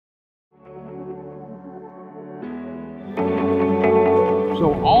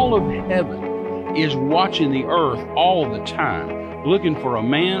So all of heaven is watching the earth all the time, looking for a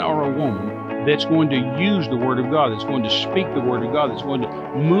man or a woman that's going to use the Word of God, that's going to speak the Word of God, that's going to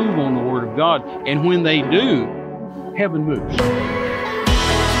move on the Word of God. And when they do, heaven moves.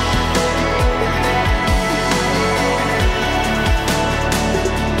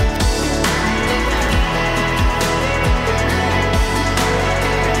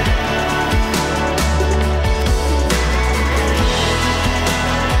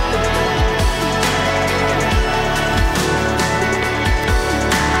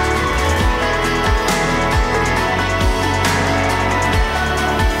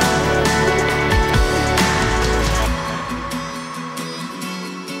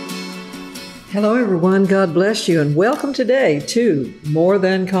 Hello, everyone. God bless you, and welcome today to More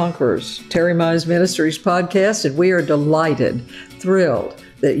Than Conquerors, Terry Mize Ministries podcast, and we are delighted, thrilled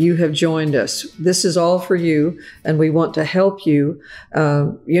that you have joined us. This is all for you, and we want to help you,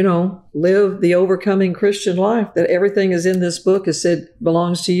 live the overcoming Christian life, that everything is in this book, as said,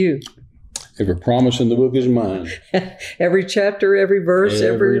 belongs to you. Every promise in the book is mine. Every chapter, every verse,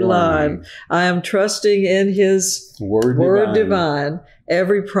 every line. I am trusting in His Word divine.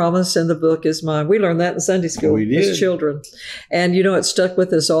 Every promise in the book is mine. We learned that in Sunday school as children. And, it stuck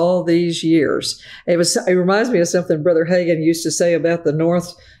with us all these years. It reminds me of something Brother Hagin used to say about the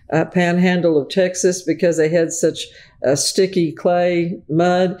North Panhandle of Texas, because they had such sticky clay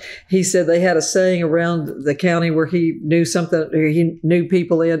mud. He said they had a saying around the county where he knew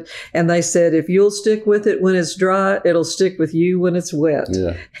people in, and they said, if you'll stick with it when it's dry, it'll stick with you when it's wet.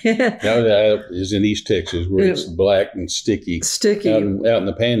 Yeah. That is in East Texas, where it's black and sticky. Out in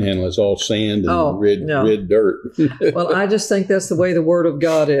the Panhandle, it's all sand and red dirt. Well, I just think that's the way the Word of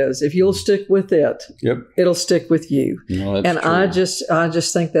God is. If you'll stick with it, it'll stick with you. No, and true. I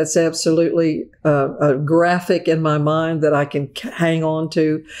just think that's absolutely a graphic in my mind that I can hang on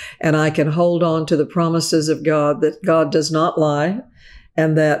to, and I can hold on to the promises of God, that God does not lie,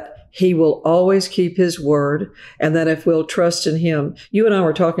 and that He will always keep His word, and that if we'll trust in Him. You and I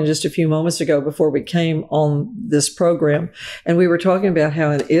were talking just a few moments ago before we came on this program, and we were talking about how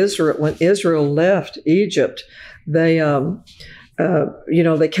when Israel left Egypt, they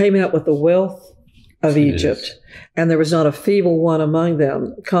came out with the wealth of Egypt. And there was not a feeble one among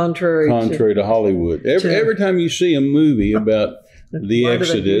them, contrary to Hollywood. Every time you see a movie about the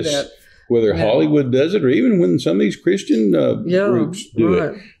Exodus, whether Hollywood does it or even when some of these Christian groups do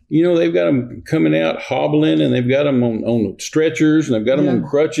it, they've got them coming out hobbling, and they've got them on stretchers, and they've got them on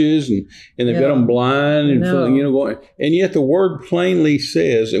crutches, and they've got them blind, and going. And yet the Word plainly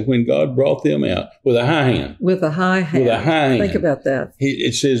says that when God brought them out with a high hand, think about that.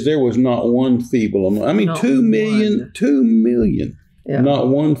 It says there was not one feeble among. I mean, not 2 million, not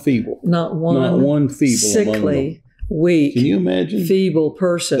one feeble, not one feeble, sickly, weak. Can you imagine? Feeble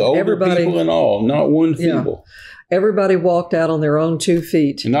person. The older people and all, not one feeble. Everybody walked out on their own 2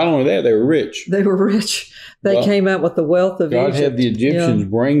 feet. And not only that, they were rich. They came out with the wealth of Egypt. God had the Egyptians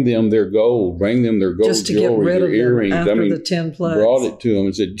bring them their gold just to jewelry, get rid of earrings. After the 10 plagues. Brought it to them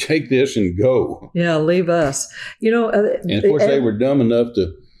and said, take this and go. Yeah, leave us. And of course, they were dumb enough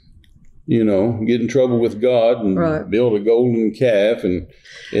to, get in trouble with God and build a golden calf. And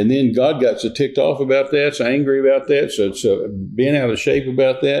then God got so ticked off about that, so angry about that, so being out of shape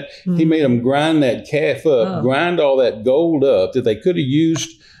about that. Mm-hmm. He made them grind that calf up, grind all that gold up that they could have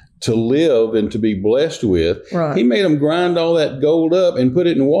used to live and to be blessed with. Right. He made them grind all that gold up and put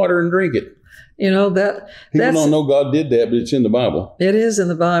it in water and drink it. People don't know God did that, but it's in the Bible. It is in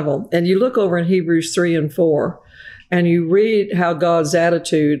the Bible. And you look over in Hebrews 3 and 4, and you read how God's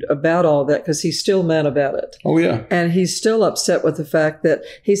attitude about all that, because He's still mad about it. Oh, yeah. And He's still upset with the fact that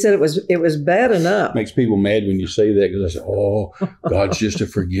He said it was bad enough. Makes people mad when you say that, because I say, God's just a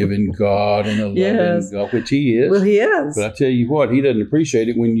forgiving God and a loving God, which He is. Well, He is. But I tell you what, He doesn't appreciate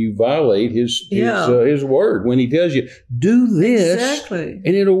it when you violate His word. When He tells you, do this, and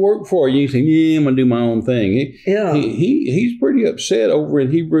it'll work for you. You say, I'm going to do my own thing. He's pretty upset over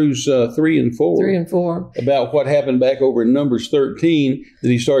in Hebrews 3 and 4 about what happened back over in Numbers 13 that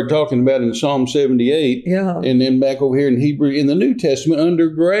he started talking about in Psalm 78. Yeah. And then back over here in the New Testament under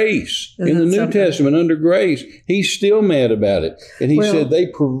grace. Testament under grace, he's still mad about it. And he said, they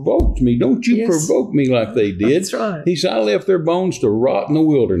provoked me. Don't you provoke me like they did. That's right. He said, I left their bones to rot in the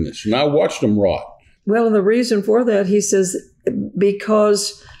wilderness, and I watched them rot. Well, and the reason for that, he says,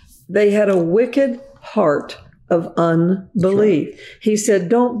 because they had a wicked heart of unbelief. Right. He said,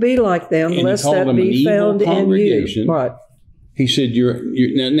 don't be like them, lest that be found in you. Right. He said,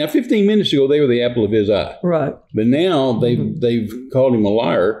 "You're now 15 minutes ago, they were the apple of his eye. Right. But now they've called him a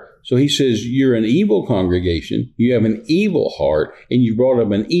liar. So he says, you're an evil congregation. You have an evil heart, and you brought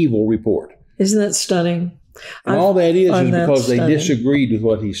up an evil report." Isn't that stunning? And all that is because they disagreed with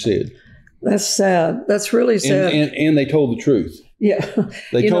what he said. That's sad. That's really sad. And they told the truth. Yeah.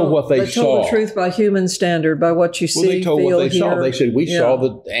 They told what they saw. They told the truth by human standard, by what you see, they told feel, what they hear. saw. They said, we saw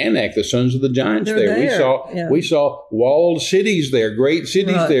the Anak, the sons of the giants there. We saw walled cities there, great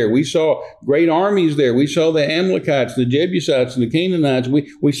cities there. We saw great armies there. We saw the Amalekites, the Jebusites, and the Canaanites.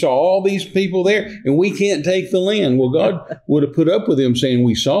 We saw all these people there, and we can't take the land. Well, God would have put up with them saying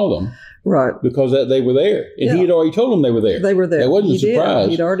we saw them. Right. Because they were there. And he had already told them they were there. They were there. That wasn't a surprise.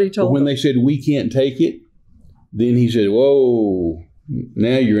 He'd already told them. When they said, we can't take it, then he said, whoa,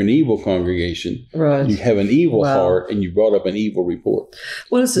 now you're an evil congregation. Right. You have an evil heart, and you brought up an evil report.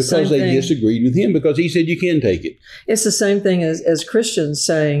 Well, it's the same thing. Because they disagreed with him, because he said you can take it. It's the same thing as Christians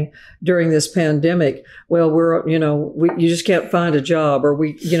saying during this pandemic, well, you just can't find a job, or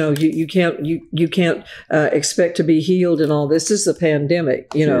you can't expect to be healed and all this. This is a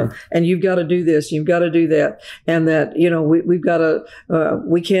pandemic, know, and you've got to do this, you've got to do that, and that, we've got to,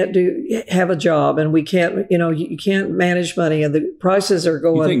 we can't have a job, and we can't, you can't manage money, and the prices are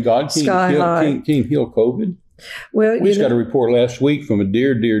going sky high. You think God can't heal COVID? Well, we just got a report last week from a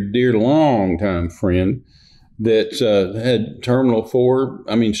dear, long time friend that had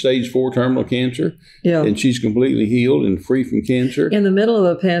stage 4 terminal cancer. Yeah. And she's completely healed and free from cancer. In the middle of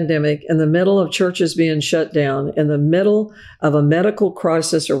a pandemic, in the middle of churches being shut down, in the middle of a medical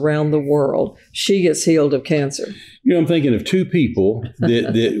crisis around the world, she gets healed of cancer. I'm thinking of two people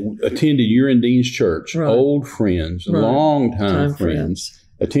that attended Dean's church, old friends, long-time friends.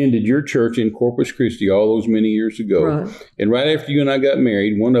 Attended your church in Corpus Christi all those many years ago. Right. And right after you and I got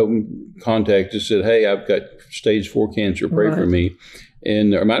married, one of them contacted us, said, hey, I've got stage 4 cancer. Pray for me.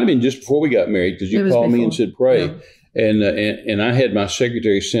 And it might have been just before we got married, because you called me and said, pray. Yeah. And I had my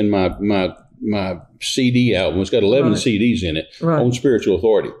secretary send my CD album. It's got 11 CDs in it on spiritual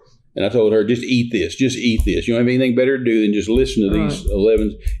authority. And I told her, just eat this. You don't have anything better to do than just listen to these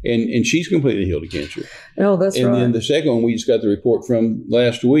 11. And she's completely healed of cancer. Oh, that's right. And then the second one, we just got the report from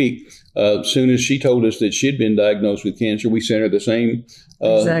last week. As soon as she told us that she'd been diagnosed with cancer, we sent her the same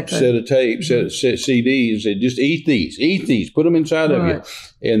set of tapes, set CDs, and said, just eat these, put them inside of you.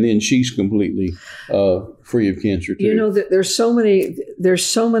 And then she's completely free of cancer too. There's so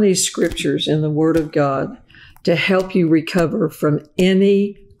many scriptures in the Word of God to help you recover from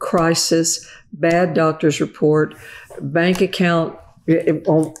any crisis, bad doctor's report, bank account,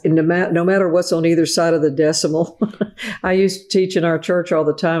 no matter what's on either side of the decimal. I used to teach in our church all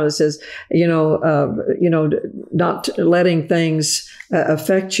the time. It says, not letting things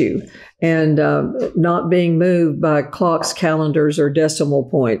affect you, and not being moved by clocks, calendars, or decimal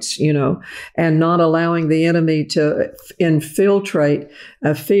points, and not allowing the enemy to infiltrate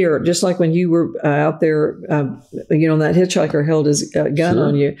fear. Just like when you were out there, that hitchhiker held his gun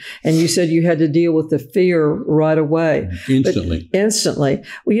on you, and you said you had to deal with the fear right away. Instantly.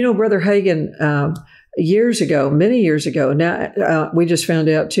 Well, Brother Hagin, many years ago, now we just found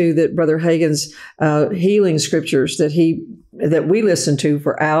out too that Brother Hagin's healing scriptures that we listened to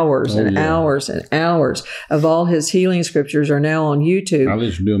for hours and hours and hours of all his healing scriptures are now on YouTube. I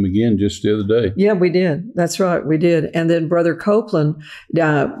listened to them again just the other day. Yeah, we did. That's right. We did. And then Brother Copeland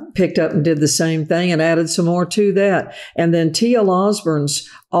picked up and did the same thing and added some more to that. And then T.L. Osborne's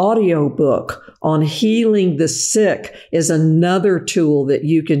audio book on healing the sick is another tool that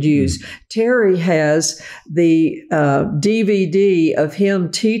you can use. Terry has the DVD of him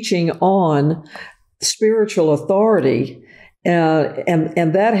teaching on spiritual authority.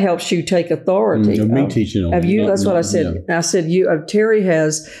 And that helps you take authority. Of me teaching on you. That's what I said. Yeah. I said Terry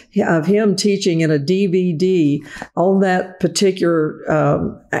has of him teaching in a DVD on that particular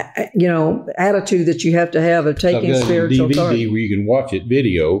attitude that you have to have of taking spiritual DVD authority. Where you can watch it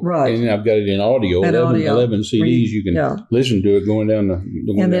video, right? And I've got it in audio. 11 CDs you can listen to it going down the.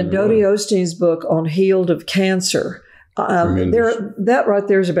 And then Dodie Osteen's book on Healed of Cancer. That right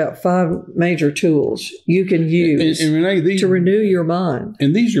there is about 5 major tools you can use and Renee, to renew your mind.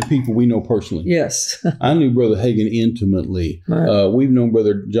 And these are people we know personally. Yes. I knew Brother Hagin intimately. Right. We've known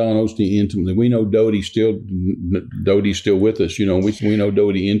Brother John Osteen intimately. We know Dodie's still with us. We know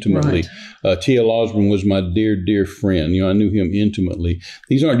Dodie intimately. Right. T.L. Osborne was my dear friend. I knew him intimately.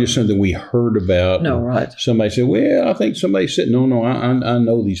 These aren't just something we heard about. No, right. Somebody said, well, I think somebody said, no, I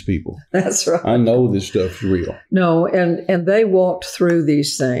know these people. That's right. I know this stuff's real. No, and they walked through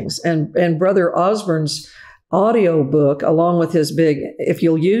these things. And Brother Osborne's audio book along with his if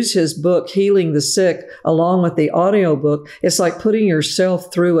you'll use his book, Healing the Sick, along with the audio book, it's like putting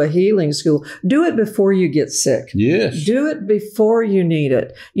yourself through a healing school. Do it before you get sick. Yes. Do it before you need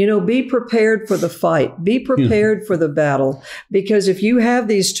it. Be prepared for the fight. Be prepared for the battle. Because if you have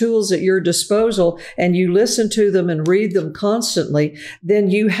these tools at your disposal and you listen to them and read them constantly, then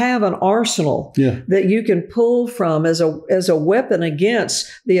you have an arsenal that you can pull from as a weapon against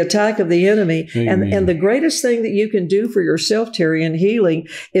the attack of the enemy. And the greatest thing that you can do for yourself, Terry, in healing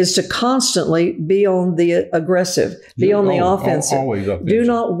is to constantly be on the aggressive, be on the offensive. Always offensive. Do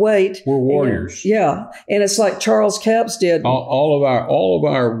not wait. We're warriors. And it's like Charles Capps did. All of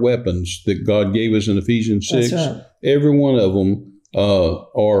our weapons that God gave us in Ephesians 6, every one of them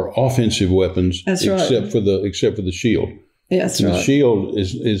are offensive weapons, except for the shield. That's right. The shield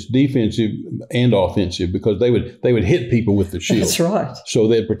is defensive and offensive because they would hit people with the shield. That's right. So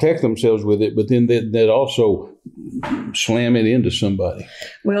they'd protect themselves with it, but then they'd also slam it into somebody.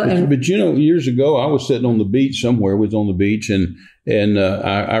 Well, but years ago, I was sitting on the beach somewhere. Was on the beach, and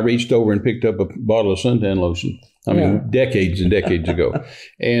I reached over and picked up a bottle of suntan lotion. Decades and decades ago.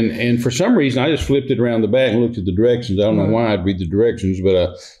 And for some reason, I just flipped it around the back and looked at the directions. I don't know why I'd read the directions,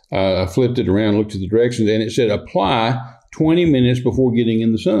 but I flipped it around, looked at the directions, and it said, apply 20 minutes before getting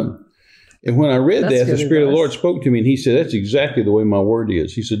in the sun. And when I read that, the Spirit of the Lord spoke to me, and He said, that's exactly the way my word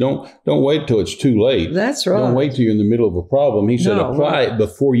is. He said, don't wait till it's too late. That's right. Don't wait till you're in the middle of a problem. He said, apply it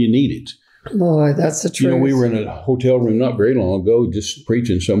before you need it. Boy, that's the truth. We were in a hotel room not very long ago, just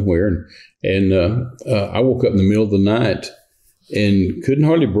preaching somewhere, and I woke up in the middle of the night and couldn't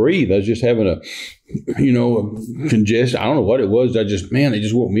hardly breathe. I was just having a congestion. I don't know what it was. It just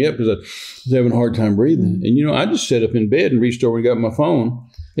woke me up because I was having a hard time breathing. And, I just sat up in bed and reached over and got my phone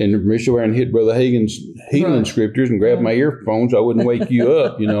and reached over and hit Brother Hagin's healing scriptures and grabbed my earphones so I wouldn't wake you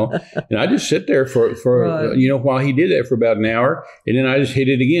up, And I just sit there for while he did that for about an hour. And then I just hit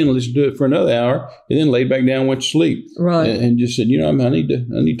it again, listened to it for another hour, and then laid back down, went to sleep. Right. And just said, I need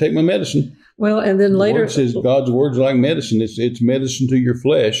to take my medicine. Well, and then later, it says God's word's like medicine. It's medicine to your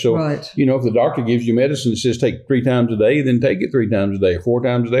flesh. So, if the doctor gives you medicine that says take 3 times a day, then take it 3 times a day, or 4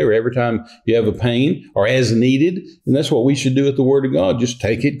 times a day, or every time you have a pain, or as needed. And that's what we should do with the Word of God. Just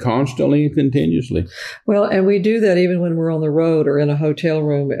take it constantly and continuously. Well, and we do that even when we're on the road or in a hotel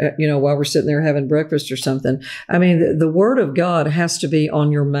room, while we're sitting there having breakfast or something. I mean, the Word of God has to be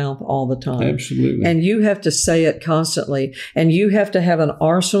on your mouth all the time. Absolutely. And you have to say it constantly. And you have to have an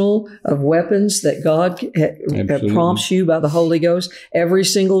arsenal of weapons that God prompts you by the Holy Ghost every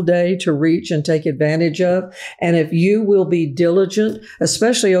single day to reach and take advantage of. And if you will be diligent,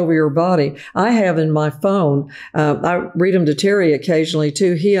 especially over your body, I have in my phone, I read them to Terry occasionally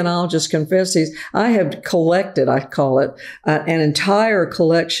too. He and I'll just confess these. I have collected, I call it, an entire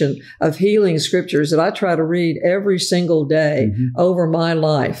collection of healing scriptures that I try to read every single day over my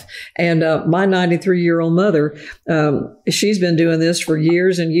life. And my 93-year-old mother, she's been doing this for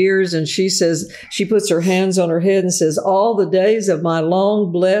years and years, and she says, she puts her hands on her head and says, all the days of my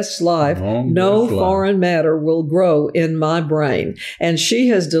long blessed life, no foreign matter will grow in my brain. And she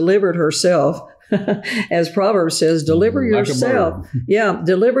has delivered herself as Proverbs says, deliver yourself.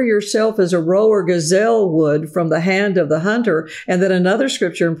 Deliver yourself as a roe or gazelle would from the hand of the hunter. And then another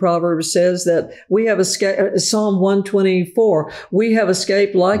scripture in Proverbs says that we have escaped, Psalm 124, we have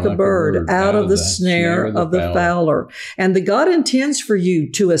escaped like a bird out of the snare of the fowler. And the God intends for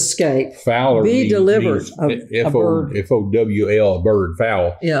you to escape. Fowler be delivered. F-O-W-L, a bird,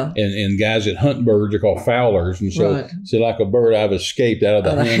 fowl. Yeah. And guys that hunt birds are called fowlers. And so, like a bird, I've escaped out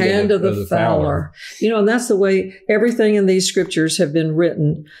of the hand of the fowler. And that's the way everything in these scriptures have been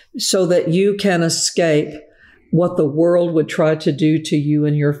written so that you can escape what the world would try to do to you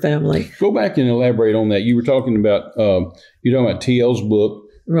and your family. Go back and elaborate on that. You were talking about, T.L.'s book.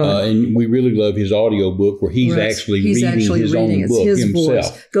 Right. And we really love his audio book where he's actually reading his own book himself.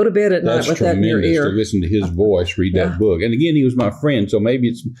 Voice. Go to bed at night with that in your ear. To listen to his voice, read that book. And again, he was my friend, so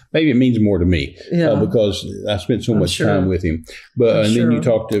maybe it means more to me because I spent so much time with him. But then you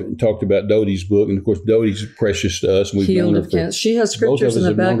talked about Dodie's book, and of course, Dodie's precious to us. And we've known her for, she has scriptures in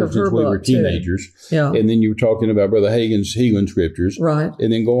the back of her book we were teenagers. Too. Yeah. And then you were talking about Brother Hagin's healing scriptures, right?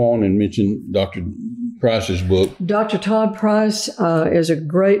 And then go on and mention Dr. Price's book. Dr. Todd Price is a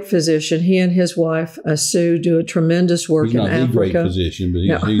great physician. He and his wife, Sue, do a tremendous work in Africa. He's not a great physician, but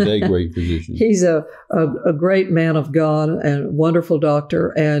he's a great physician. He's a great man of God and wonderful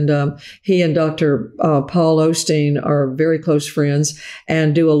doctor. And he and Dr. Paul Osteen are very close friends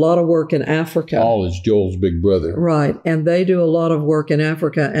and do a lot of work in Africa. Paul is Joel's big brother. Right. And they do a lot of work in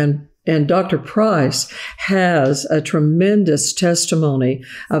Africa. And And Dr. Price has a tremendous testimony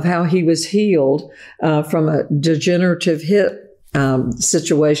of how he was healed from a degenerative hip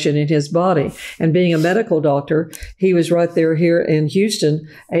situation in his body. And being a medical doctor, he was right there here in Houston,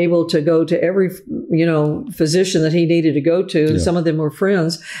 able to go to every, physician that he needed to go to. And some of them were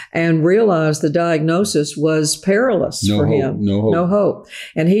friends, and realized the diagnosis was perilous for him. No hope.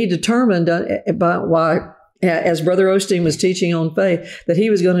 And he determined as Brother Osteen was teaching on faith, that he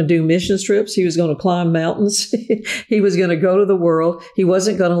was going to do mission trips. He was going to climb mountains. He was going to go to the world. He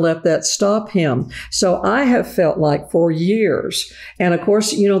wasn't going to let that stop him. So I have felt like for years, and of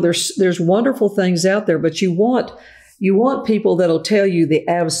course, there's wonderful things out there, but you want people that'll tell you the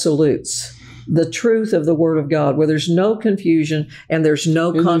absolutes, the truth of the Word of God, where there's no confusion and there's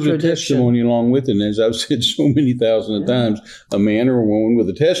no contradiction. There's a testimony along with it. And as I've said so many thousands of times, a man or a woman with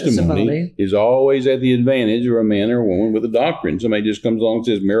a testimony is always at the advantage of a man or a woman with a doctrine. Somebody just comes along and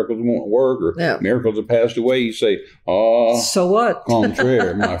says miracles won't work, or miracles have passed away. You say, so what?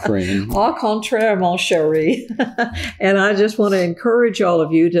 Contraire, my friend. Au contraire, mon chéri. And I just want to encourage all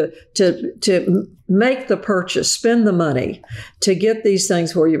of you to make the purchase, spend the money to get these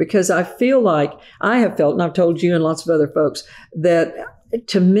things for you, because I feel like I have felt, and I've told you and lots of other folks, that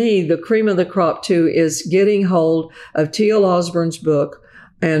to me, the cream of the crop too is getting hold of T.L. Osborne's book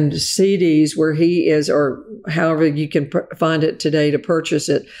and CDs where he is, or however you can find it today to purchase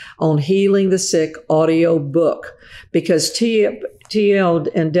it, on Healing the Sick audio book, because T.L.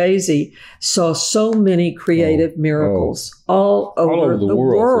 and Daisy saw so many creative miracles all over the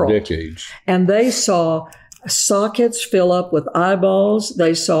world for decades. And they saw sockets fill up with eyeballs.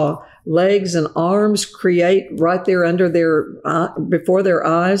 They saw legs and arms create right there under before their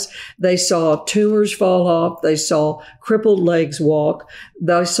eyes. They saw tumors fall off. They saw crippled legs walk.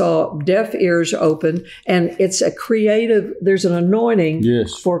 They saw deaf ears open. And it's there's an anointing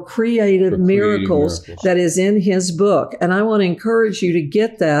for creative miracles that is in his book. And I want to encourage you to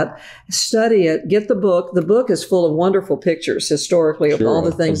get that, study it, get the book. The book is full of wonderful pictures historically of all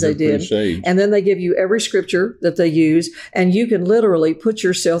the things they did. And then they give you every scripture that they use, and you can literally put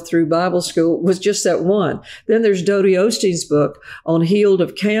yourself through Bible school with just that one. Then there's Dodie Osteen's book on Healed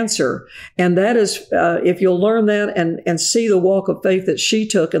of Cancer. And that is, if you'll learn that and see the walk of faith that she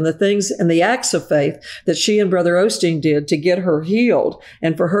took, and the things and the acts of faith that she and Brother Osteen did to get her healed,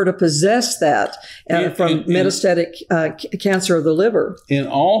 and for her to possess that from metastatic cancer of the liver. And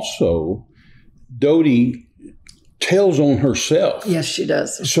also, Dodie tells on herself. Yes, she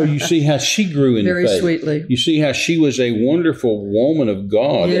does. So you see how she grew in very faith. Sweetly. You see how she was a wonderful woman of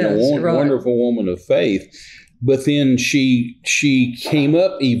God and a wonderful woman of faith. But then she came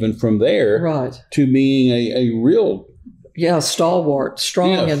up even from there to being a real stalwart,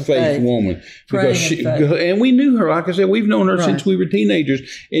 strong and faith woman. Because and we knew her, like I said, we've known her since we were teenagers.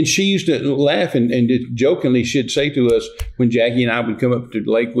 And she used to laugh and jokingly, she'd say to us when Jackie and I would come up to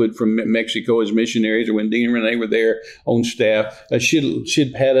Lakewood from Mexico as missionaries, or when Dean and Renee were there on staff,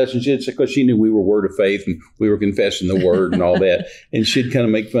 she'd pat us and she'd say, because she knew we were Word of Faith and we were confessing the Word and all that. And she'd kind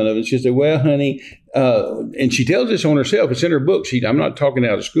of make fun of it. She'd say, well, honey, and she tells this on herself. It's in her book. I'm not talking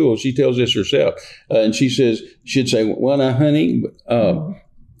out of school. She tells this herself. And she'd say, well, now, honey,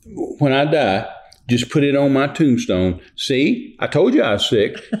 when I die, just put it on my tombstone. See, I told you I was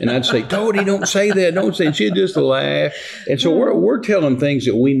sick. And I'd say, Dodie, don't say that. Don't say it. She'd just laugh. And so we're telling things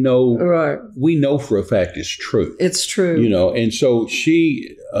that we know for a fact is true. It's true. And so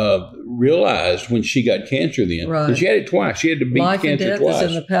she realized when she got cancer then, because she had it twice. She had to beat life cancer and death twice.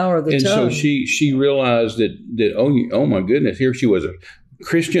 Is in the power of the tongue. And so she realized that oh my goodness, here she was, a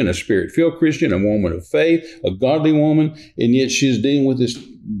Christian, a Spirit-filled Christian, a woman of faith, a godly woman, and yet she's dealing with this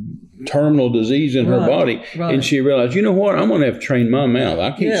terminal disease in her body. And she realized, you know what? I'm going to have to train my mouth.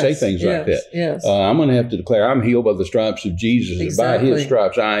 I can't say things like that. Yes. I'm going to have to declare I'm healed by the stripes of Jesus. Exactly. By his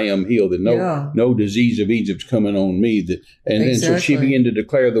stripes I am healed. And no disease of Egypt's coming on me. And so she began to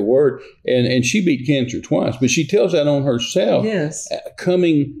declare the word. And she beat cancer twice. But she tells that on herself. Yes.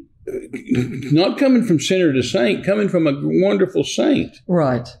 Not coming from sinner to saint, coming from a wonderful saint.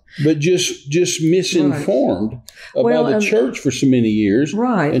 Right. But just misinformed about the church for so many years.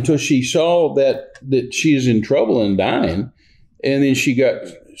 Right. Until she saw that she is in trouble and dying. And then she got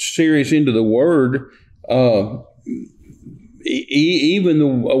serious into the word, even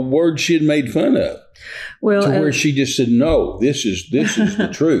a word she had made fun of. Well, to where she just said, no, this is the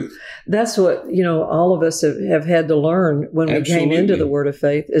truth. That's what, all of us have had to learn when we came into the Word of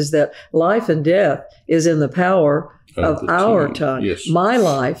Faith, is that life and death is in the power of our tongue. Yes. My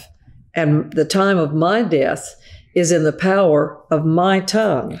life and the time of my death is in the power of my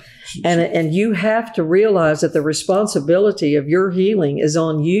tongue. And you have to realize that the responsibility of your healing is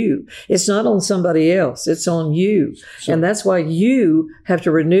on you. It's not on somebody else. It's on you. And that's why you have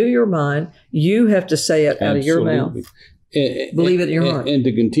to renew your mind. You have to say it out of your mouth. Believe it in your heart. And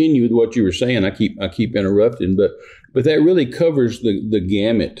to continue with what you were saying, I keep interrupting, but that really covers the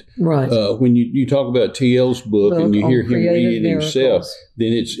gamut. Right. When you talk about T.L.'s book and you hear him read it himself,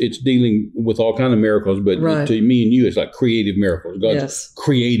 then it's dealing with all kinds of miracles. But to me and you, it's like creative miracles. God's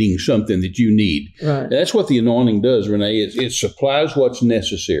creating something that you need. Right. That's what the anointing does, Renee. It supplies what's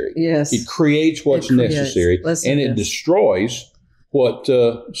necessary. Yes. It creates what's necessary, and it destroys what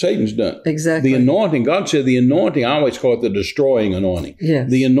Satan's done. Exactly. The anointing, God said the anointing, I always call it the destroying anointing.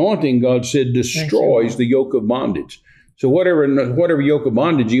 Yes. The anointing, God said, destroys the yoke of bondage. So whatever yoke of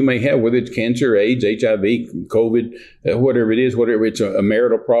bondage you may have, whether it's cancer, AIDS, HIV, COVID, whatever it is, whatever it's a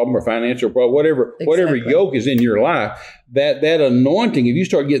marital problem or financial problem, whatever yoke is in your life, that anointing, if you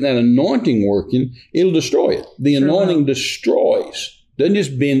start getting that anointing working, it'll destroy it. The anointing destroys. Doesn't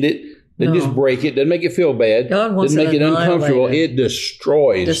just bend it. Doesn't just break it. Doesn't make it feel bad. Doesn't make it uncomfortable. It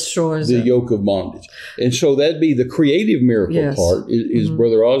destroys the yoke of bondage. And so that'd be the creative miracle part is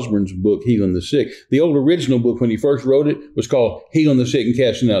Brother Osborne's book, Healing the Sick. The old original book, when he first wrote it, was called Healing the Sick and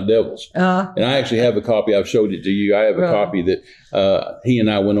Casting Out Devils. And I actually have a copy. I've showed it to you. I have a copy that he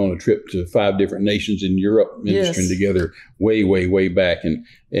and I went on a trip to 5 different nations in Europe, ministering together way back.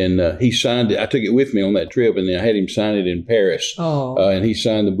 And he signed it. I took it with me on that trip, and then I had him sign it in Paris. And he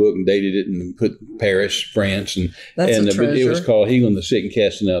signed the book and dated it and put Paris, France, but it was called Healing the Sick and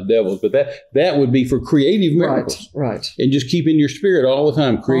Casting Out Devils. But that would be for creative miracles, right? And just keep in your spirit all the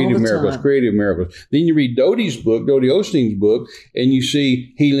time, creative miracles. Then you read Dodie Osteen's book, and you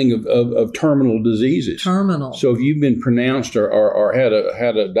see healing of terminal diseases. So if you've been pronounced or had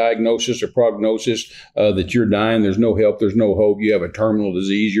a diagnosis or prognosis that you're dying, there's no help, there's no hope, you have a terminal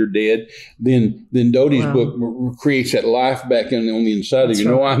disease, you're dead, then Dodie's book creates that life back on the inside of you.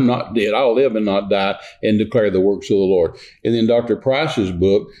 No, I'm not dead. I'll live and not die and declare the works of the Lord. And then Dr. Price's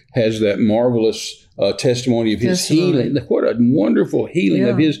book has that marvelous testimony of his healing. What a wonderful healing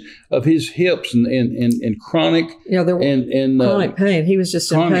of his hips and chronic chronic pain. He was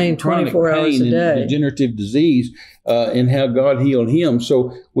just in pain 24 hours a day. Degenerative disease. And how God healed him.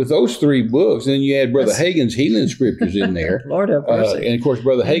 So with those 3 books, and then you add Brother Hagin's healing scriptures in there. Lord have mercy. And of course,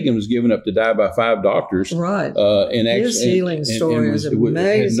 Brother Hagin was given up to die by 5 doctors. Right. And his healing story is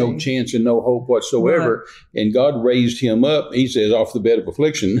amazing. Had no chance and no hope whatsoever. Right. And God raised him up. He says, off the bed of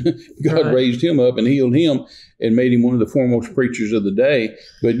affliction, God raised him up and healed him and made him one of the foremost preachers of the day.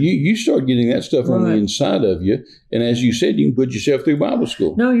 But you start getting that stuff on the inside of you. And as you said, you can put yourself through Bible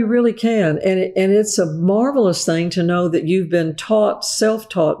school. No, you really can. And it's a marvelous thing to know that you've been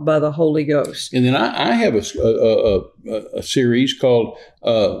self-taught by the Holy Ghost. And then I have a series called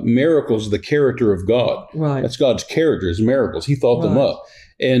Miracles, the Character of God. Right. That's God's character, his miracles. He thought them up.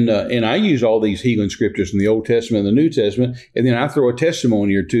 And I use all these healing scriptures from the Old Testament and the New Testament, and then I throw a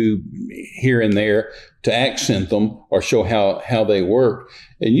testimony or two here and there to accent them or show how they work.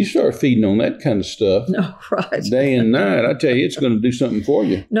 And you start feeding on that kind of stuff day and night. I tell you, it's going to do something for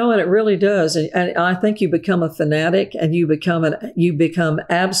you. No, and it really does. And I think you become a fanatic, and you become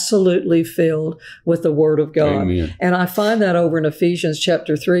absolutely filled with the Word of God. Amen. And I find that over in Ephesians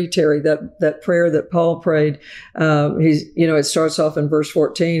chapter 3, Terry, that prayer that Paul prayed. It starts off in verse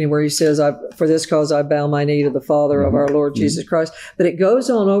 14 where he says, "For this cause I bow my knee to the Father of our Lord Jesus Christ." But it goes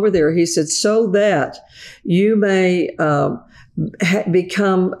on over there. He said, "So that you may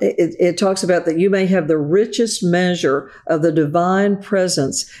become," it talks about that you may have the richest measure of the divine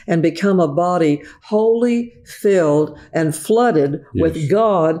presence and become a body wholly filled and flooded with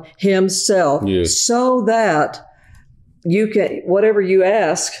God himself, so that you can, whatever you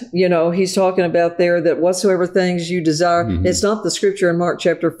ask, he's talking about there that whatsoever things you desire. It's not the scripture in Mark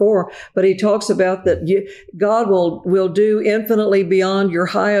chapter 4, but he talks about that God will do infinitely beyond your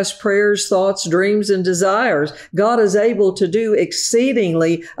highest prayers, thoughts, dreams, and desires. God is able to do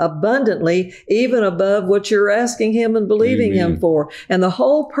exceedingly abundantly, even above what you're asking him and believing him for. And the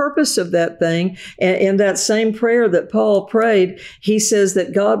whole purpose of that thing, in that same prayer that Paul prayed, he says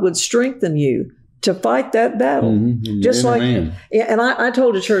that God would strengthen you to fight that battle. Just like, and I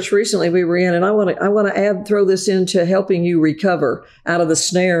told a church recently we were in, and I want to throw this into helping you recover out of the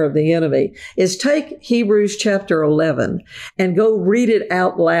snare of the enemy, is take Hebrews chapter 11 and go read it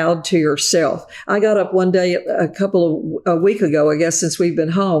out loud to yourself. I got up one day a week ago, I guess, since we've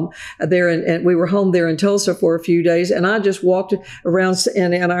been home there, and we were home there in Tulsa for a few days, and I just walked around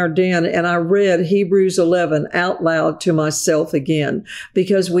in our den and I read Hebrews 11 out loud to myself again,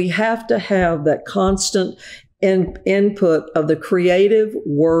 because we have to have that constant input of the creative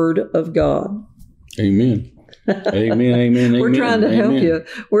Word of God. Amen. Amen. Amen. We're trying to help you.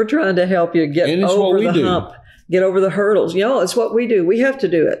 We're trying to help you get over the hump. Get over the hurdles. It's what we do. We have to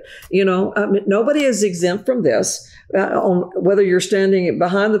do it. Nobody is exempt from this. Whether you're standing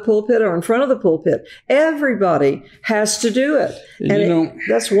behind the pulpit or in front of the pulpit, everybody has to do it. And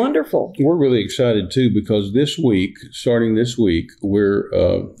that's wonderful. We're really excited too, because starting this week, we're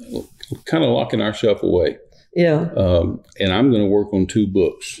kind of locking ourselves away. Yeah. And I'm going to work on 2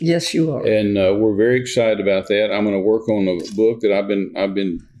 books. Yes, you are. And we're very excited about that. I'm going to work on a book that I've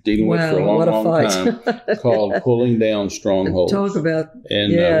been dealing with for a long time called Pulling Down Strongholds. Talk about,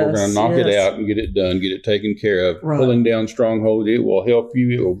 and we're going to knock it out and get it done, get it taken care of. Right. Pulling Down Strongholds. It will help you.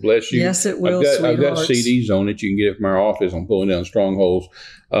 It will bless you. Yes, it will, I've got CDs on it. You can get it from our office on Pulling Down Strongholds.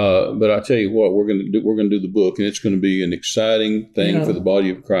 But I tell you what, we're going to do the book, and it's going to be an exciting thing for the body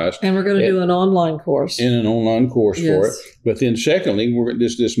of Christ. And we're going to do an online course. And an online course for it. But then secondly,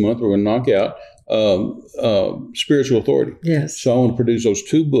 this month we're going to knock out spiritual authority. Yes. So I want to produce those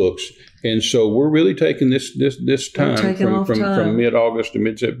 2 books. And so we're really taking this time from mid-August to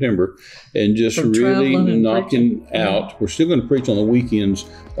mid-September and just really knocking out. We're still going to preach on the weekends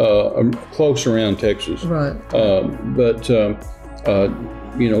close around Texas. Right.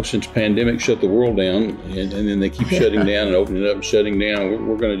 Since pandemic shut the world down and then they keep shutting down and opening up and shutting down,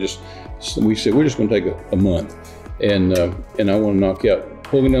 we're going to we said we're just going to take a month. And I want to knock out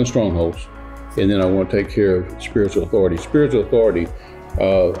Pulling Down Strongholds. And then I want to take care of spiritual authority. Spiritual authority,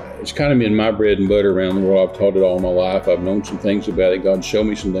 it's kind of been my bread and butter around the world. I've taught it all my life. I've known some things about it. God showed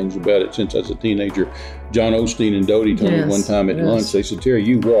me some things about it since I was a teenager. John Osteen and Dodie told me one time at lunch, they said, Terry,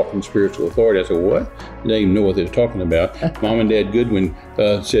 you walk in spiritual authority. I said, what? They didn't even know what they were talking about. Mom and Dad Goodwin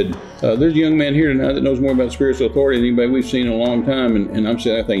said, there's a young man here tonight that knows more about spiritual authority than anybody we've seen in a long time. And I'm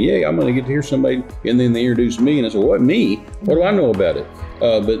saying, I think, I'm going to get to hear somebody. And then they introduced me. And I said, what, me? What do I know about it?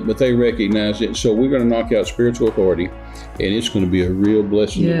 But they recognize it. So we're going to knock out spiritual authority, and it's going to be a real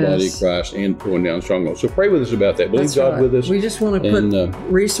blessing to the body of Christ and pulling down strongholds. So pray with us about that. Believe God with us. We just want to put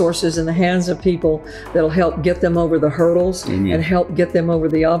resources in the hands of people that'll help get them over the hurdles and help get them over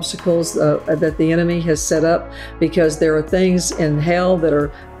the obstacles that the enemy has set up, because there are things in hell that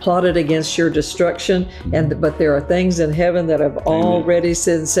are plotted against your destruction, but there are things in heaven that have already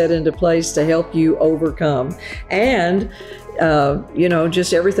been set into place to help you overcome. And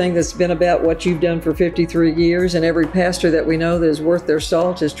just everything that's been about what you've done for 53 years, and every pastor that we know that is worth their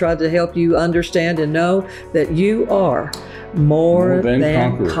salt has tried to help you understand and know that you are more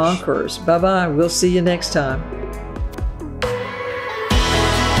than conquerors. Bye-bye. We'll see you next time.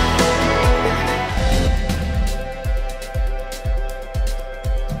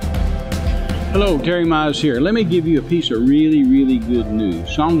 Hello, Terry Mize here. Let me give you a piece of really, really good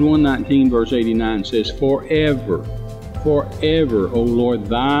news. Psalms 119 verse 89 says, Forever, O Lord,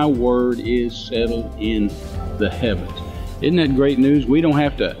 thy word is settled in the heavens. Isn't that great news? We don't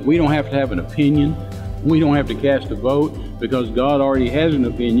have to have an opinion. We don't have to cast a vote, because God already has an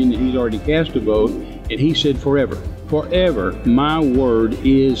opinion and he's already cast a vote, and he said forever. Forever, my word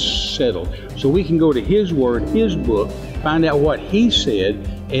is settled. So we can go to his word, his book, find out what he said,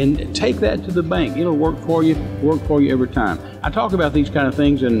 and take that to the bank. It'll work for you every time. I talk about these kind of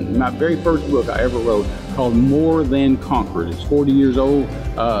things in my very first book I ever wrote, called More Than Conquered. It's 40 years old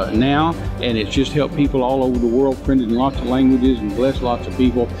now, and it's just helped people all over the world, printed in lots of languages and blessed lots of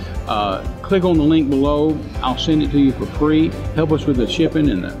people. Click on the link below. I'll send it to you for free. Help us with the shipping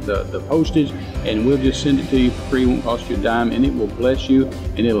and the postage, and we'll just send it to you for free. It won't cost you a dime, and it will bless you,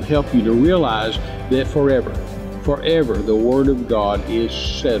 and it'll help you to realize that forever, the word of God is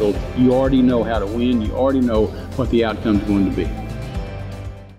settled. You already know how to win. You already know what the outcome is going to be.